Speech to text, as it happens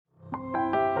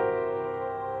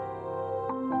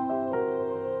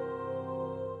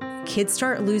kids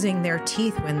start losing their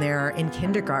teeth when they're in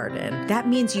kindergarten, that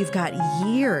means you've got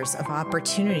years of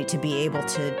opportunity to be able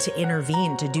to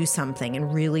intervene, to do something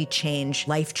and really change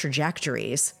life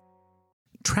trajectories.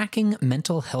 Tracking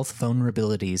mental health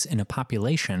vulnerabilities in a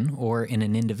population or in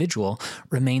an individual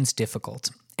remains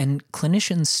difficult, and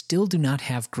clinicians still do not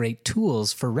have great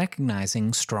tools for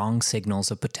recognizing strong signals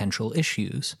of potential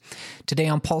issues. Today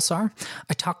on Pulsar,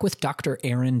 I talk with Dr.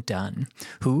 Aaron Dunn,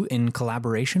 who, in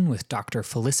collaboration with Dr.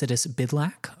 Felicitas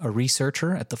Bidlack, a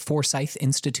researcher at the Forsyth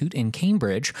Institute in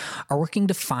Cambridge, are working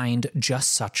to find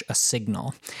just such a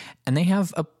signal. And they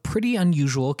have a pretty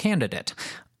unusual candidate: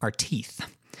 our teeth.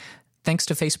 Thanks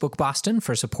to Facebook Boston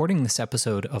for supporting this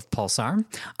episode of Pulsar.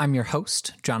 I'm your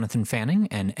host, Jonathan Fanning,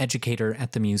 an educator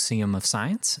at the Museum of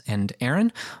Science. And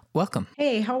Aaron, welcome.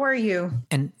 Hey, how are you?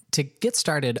 And to get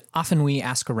started, often we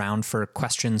ask around for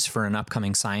questions for an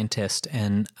upcoming scientist,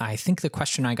 and I think the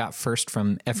question I got first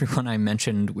from everyone I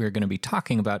mentioned we're going to be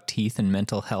talking about teeth and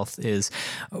mental health is,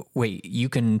 wait, you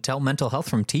can tell mental health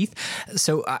from teeth?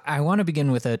 So I want to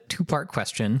begin with a two-part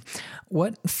question.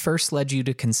 What first led you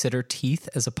to consider teeth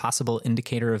as a possible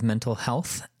indicator of mental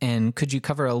health? And could you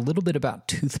cover a little bit about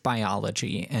tooth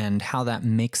biology and how that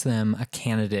makes them a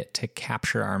candidate to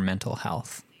capture our mental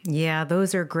health? Yeah,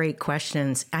 those are great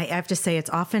questions. I have to say,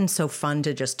 it's often so fun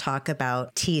to just talk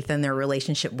about teeth and their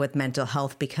relationship with mental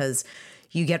health, because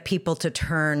you get people to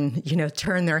turn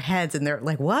their heads and they're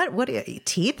like, what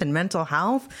teeth and mental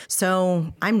health?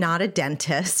 So I'm not a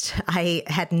dentist. I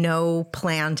had no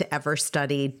plan to ever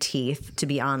study teeth, to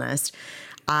be honest.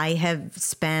 I have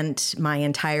spent my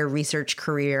entire research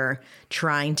career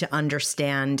trying to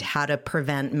understand how to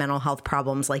prevent mental health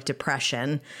problems like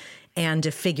depression, and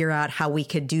to figure out how we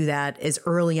could do that as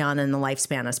early on in the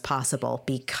lifespan as possible,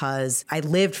 because I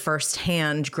lived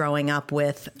firsthand growing up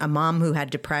with a mom who had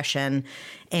depression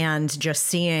and just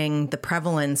seeing the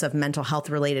prevalence of mental health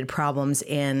related problems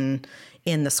in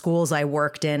the schools I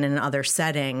worked in and other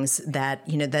settings, that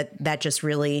just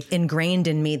really ingrained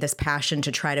in me this passion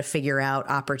to try to figure out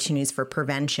opportunities for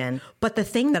prevention. But the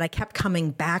thing that I kept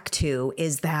coming back to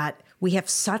is that we have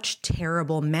such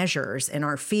terrible measures in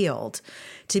our field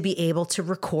to be able to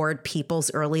record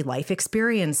people's early life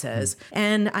experiences.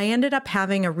 And I ended up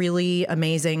having a really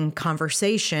amazing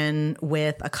conversation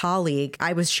with a colleague.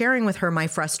 I was sharing with her my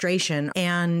frustration,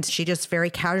 and she just very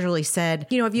casually said,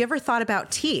 have you ever thought about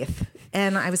teeth?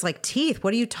 And I was like, teeth?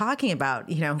 What are you talking about?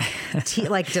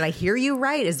 Like, did I hear you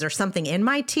right? Is there something in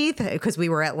my teeth? Because we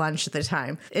were at lunch at the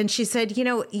time. And she said,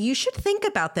 you should think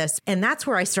about this. And that's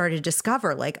where I started to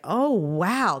discover, like, oh,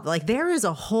 wow, like there is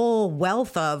a whole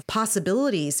wealth of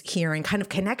possibilities here and kind of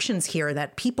connections here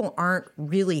that people aren't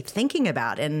really thinking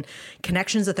about, and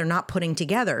connections that they're not putting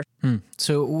together.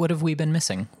 So what have we been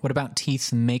missing? What about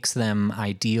teeth makes them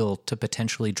ideal to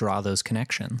potentially draw those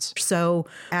connections? So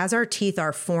as our teeth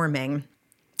are forming,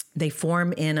 they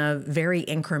form in a very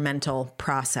incremental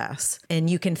process. And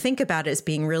you can think about it as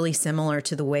being really similar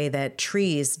to the way that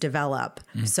trees develop.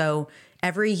 So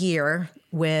every year,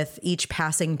 with each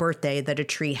passing birthday that a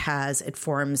tree has, it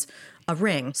forms a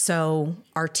ring. So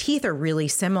our teeth are really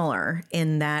similar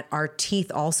in that our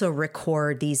teeth also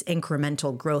record these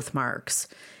incremental growth marks.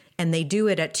 And they do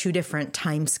it at two different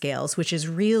time scales, which is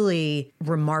really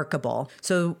remarkable.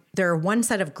 So there are one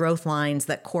set of growth lines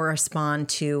that correspond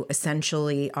to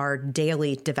essentially our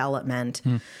daily development,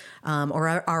 or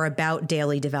our about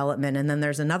daily development. And then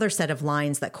there's another set of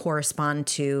lines that correspond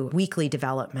to weekly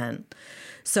development.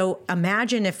 So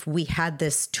imagine if we had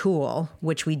this tool,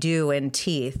 which we do in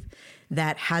teeth,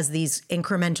 that has these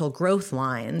incremental growth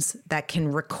lines that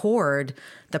can record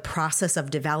the process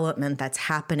of development that's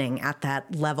happening at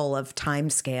that level of time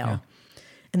scale. Yeah.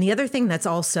 And the other thing that's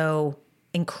also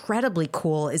incredibly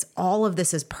cool is all of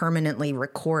this is permanently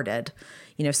recorded.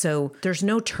 So there's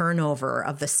no turnover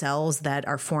of the cells that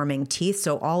are forming teeth.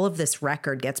 So all of this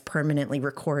record gets permanently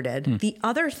recorded. The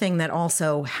other thing that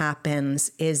also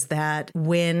happens is that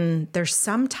when there's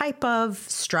some type of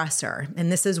stressor,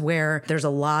 and this is where there's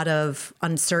a lot of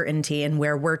uncertainty and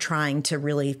where we're trying to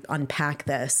really unpack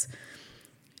this,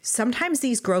 sometimes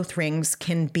these growth rings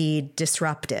can be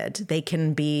disrupted. They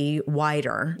can be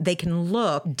wider. They can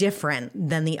look different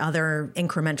than the other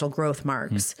incremental growth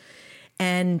marks.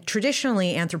 And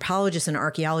traditionally, anthropologists and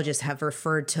archaeologists have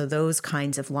referred to those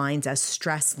kinds of lines as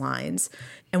stress lines.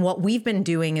 And what we've been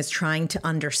doing is trying to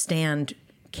understand,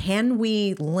 can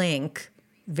we link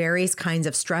various kinds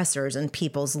of stressors in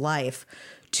people's life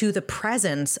to the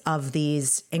presence of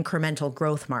these incremental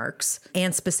growth marks,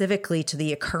 and specifically to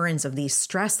the occurrence of these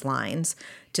stress lines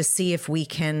to see if we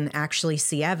can actually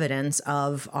see evidence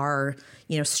of our,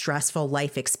 stressful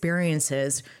life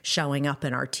experiences showing up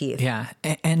in our teeth. Yeah.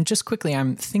 And just quickly,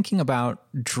 I'm thinking about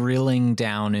drilling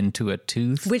down into a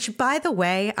tooth. Which, by the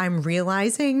way, I'm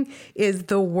realizing is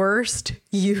the worst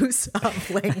use of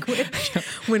language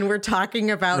when we're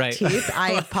talking about teeth.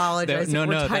 I apologize. We're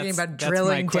talking about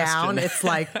drilling down. It's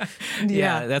like,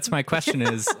 yeah, that's my question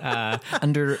is,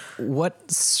 under what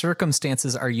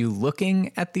circumstances are you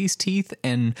looking at these teeth?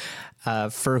 And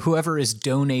for whoever is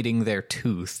donating their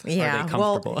tooth, are they comfortable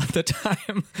at the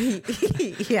time?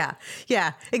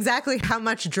 Yeah, exactly. How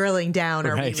much drilling down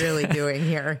are we really doing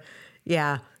here?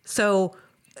 Yeah. So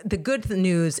the good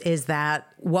news is that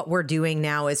what we're doing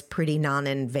now is pretty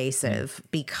non-invasive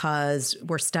because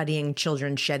we're studying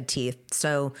children shed teeth.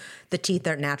 So the teeth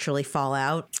that naturally fall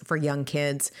out for young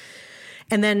kids.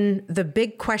 And then the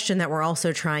big question that we're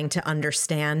also trying to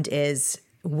understand is,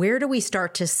 where do we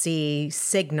start to see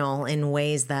signal in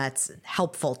ways that's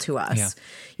helpful to us?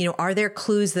 Yeah. Are there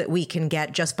clues that we can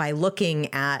get just by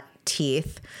looking at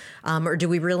teeth? Or do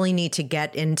we really need to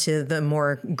get into the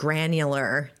more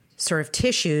granular sort of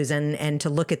tissues and to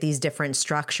look at these different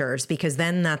structures? Because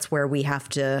then that's where we have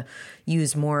to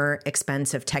use more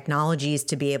expensive technologies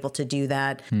to be able to do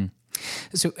that.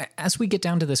 So as we get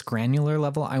down to this granular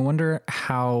level, I wonder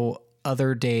how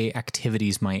other day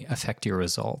activities might affect your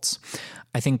results.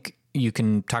 I think you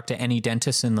can talk to any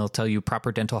dentist and they'll tell you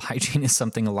proper dental hygiene is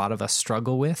something a lot of us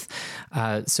struggle with.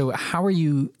 So how are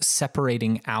you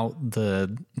separating out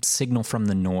the signal from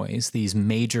the noise, these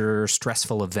major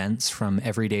stressful events from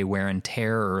everyday wear and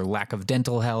tear or lack of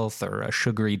dental health or a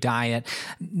sugary diet,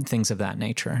 things of that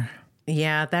nature?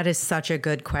 Yeah, that is such a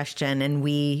good question. And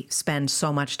we spend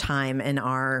so much time in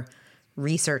our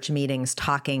research meetings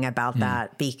talking about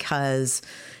that because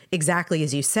exactly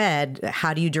as you said,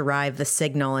 how do you derive the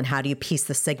signal and how do you piece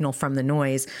the signal from the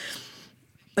noise?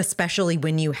 Especially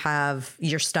when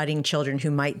you're studying children who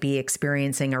might be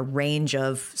experiencing a range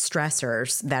of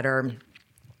stressors that are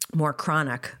more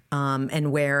chronic,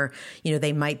 and where,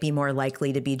 they might be more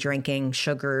likely to be drinking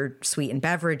sugar sweetened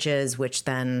beverages, which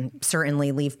then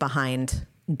certainly leave behind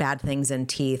bad things in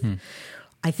teeth.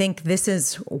 I think this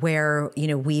is where,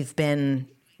 we've been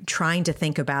trying to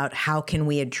think about how can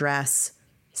we address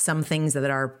some things that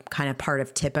are kind of part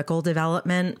of typical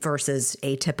development versus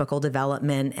atypical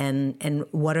development, and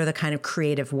what are the kind of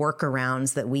creative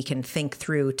workarounds that we can think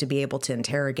through to be able to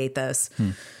interrogate this.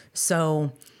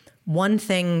 So one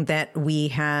thing that we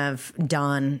have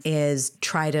done is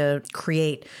try to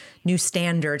create new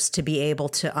standards to be able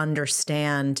to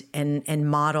understand and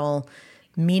model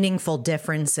meaningful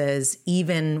differences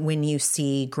even when you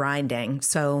see grinding.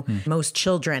 So most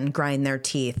children grind their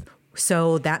teeth.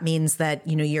 So that means that,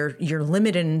 you're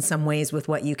limited in some ways with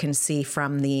what you can see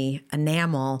from the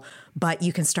enamel, but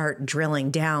you can start drilling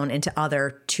down into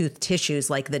other tooth tissues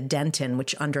like the dentin,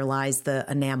 which underlies the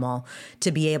enamel,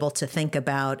 to be able to think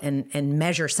about and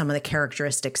measure some of the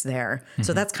characteristics there.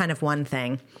 So that's kind of one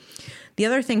thing. The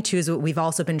other thing too is what we've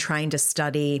also been trying to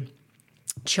study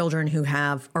children who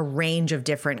have a range of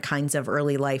different kinds of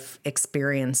early life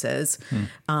experiences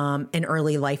and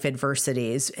early life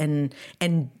adversities. And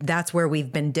that's where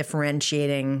we've been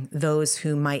differentiating those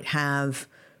who might have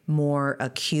more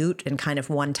acute and kind of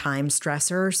one-time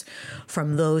stressors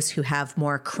from those who have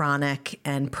more chronic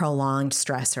and prolonged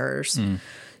stressors.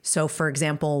 So, for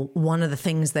example, one of the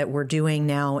things that we're doing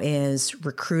now is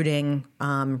recruiting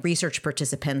research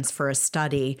participants for a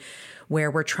study where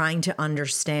we're trying to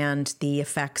understand the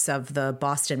effects of the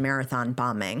Boston Marathon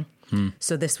bombing.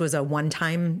 So this was a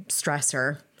one-time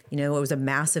stressor. It was a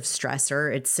massive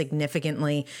stressor. It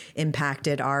significantly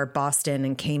impacted our Boston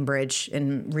and Cambridge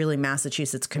and really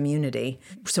Massachusetts community.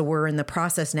 So we're in the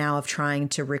process now of trying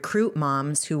to recruit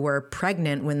moms who were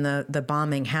pregnant when the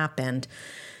bombing happened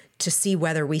to see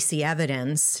whether we see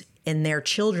evidence in their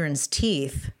children's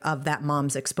teeth of that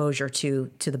mom's exposure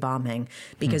to the bombing,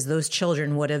 because those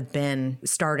children would have been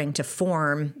starting to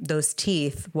form those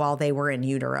teeth while they were in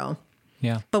utero.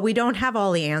 Yeah. But we don't have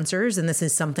all the answers. And this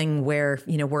is something where,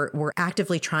 we're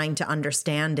actively trying to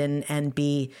understand and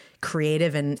be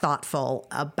creative and thoughtful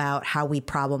about how we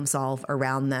problem solve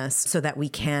around this so that we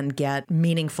can get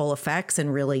meaningful effects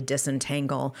and really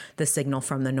disentangle the signal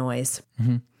from the noise.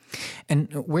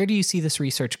 And where do you see this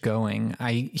research going?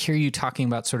 I hear you talking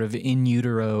about sort of in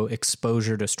utero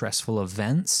exposure to stressful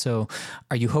events. So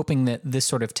are you hoping that this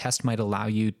sort of test might allow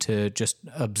you to just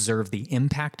observe the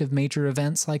impact of major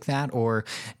events like that? Or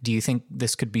do you think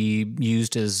this could be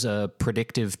used as a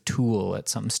predictive tool at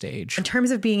some stage? In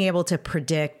terms of being able to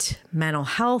predict mental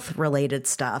health related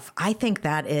stuff, I think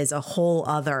that is a whole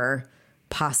other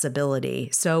possibility.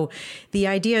 So the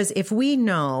idea is, if we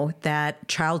know that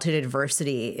childhood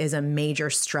adversity is a major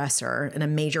stressor and a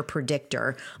major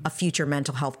predictor of future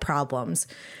mental health problems,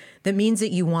 that means that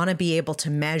you want to be able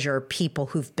to measure people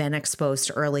who've been exposed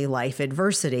to early life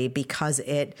adversity, because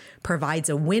it provides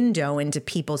a window into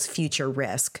people's future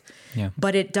risk. Yeah.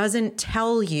 But it doesn't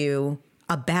tell you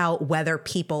about whether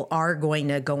people are going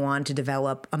to go on to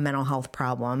develop a mental health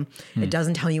problem. It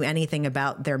doesn't tell you anything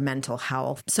about their mental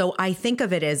health. So I think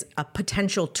of it as a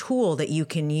potential tool that you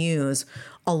can use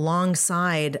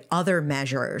alongside other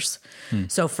measures.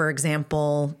 So for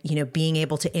example, being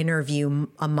able to interview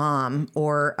a mom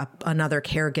or another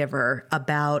caregiver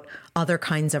about other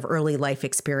kinds of early life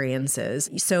experiences.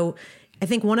 So I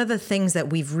think one of the things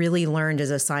that we've really learned as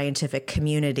a scientific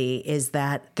community is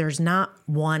that there's not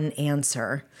one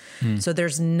answer. So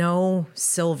there's no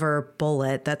silver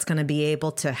bullet that's going to be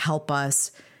able to help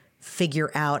us figure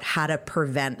out how to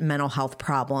prevent mental health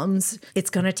problems.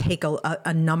 It's going to take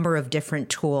a number of different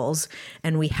tools,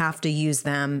 and we have to use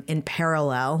them in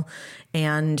parallel,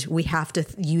 and we have to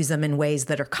use them in ways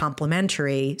that are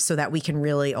complementary so that we can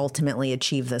really ultimately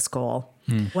achieve this goal.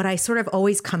 What I sort of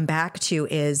always come back to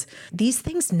is these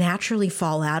things naturally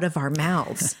fall out of our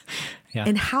mouths. Yeah.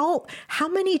 And how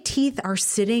many teeth are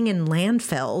sitting in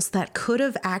landfills that could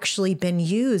have actually been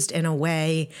used in a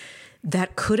way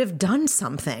that could have done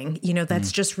something,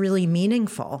 that's just really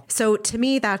meaningful. So to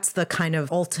me, that's the kind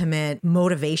of ultimate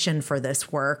motivation for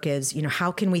this work is,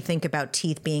 how can we think about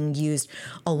teeth being used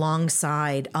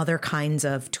alongside other kinds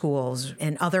of tools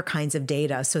and other kinds of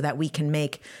data so that we can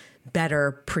make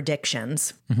better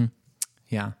predictions? Mm-hmm.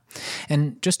 Yeah.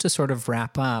 And just to sort of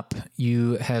wrap up,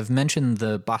 you have mentioned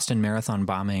the Boston Marathon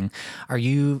bombing. Are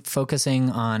you focusing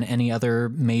on any other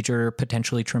major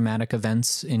potentially traumatic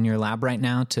events in your lab right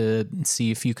now to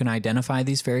see if you can identify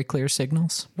these very clear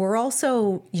signals? We're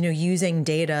also, using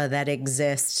data that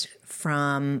exists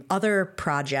from other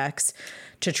projects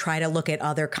to try to look at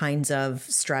other kinds of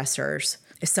stressors.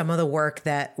 Some of the work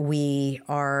that we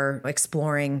are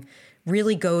exploring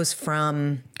really goes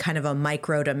from kind of a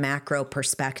micro to macro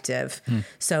perspective.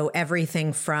 So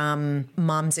everything from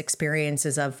mom's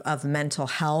experiences of mental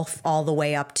health all the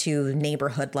way up to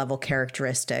neighborhood level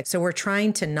characteristics. So we're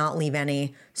trying to not leave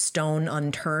any stone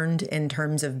unturned in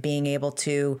terms of being able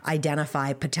to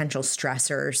identify potential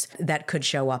stressors that could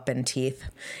show up in teeth.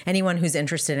 Anyone who's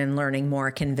interested in learning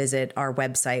more can visit our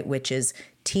website, which is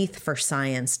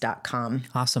teethforscience.com.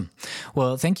 Awesome.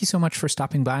 Well, thank you so much for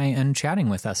stopping by and chatting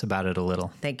with us about it a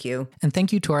little. Thank you. And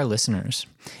thank you to our listeners.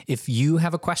 If you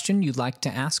have a question you'd like to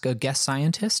ask a guest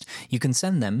scientist, you can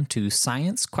send them to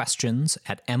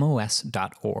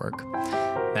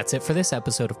sciencequestions@mos.org. That's it for this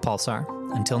episode of Pulsar.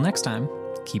 Until next time,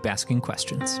 keep asking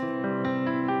questions.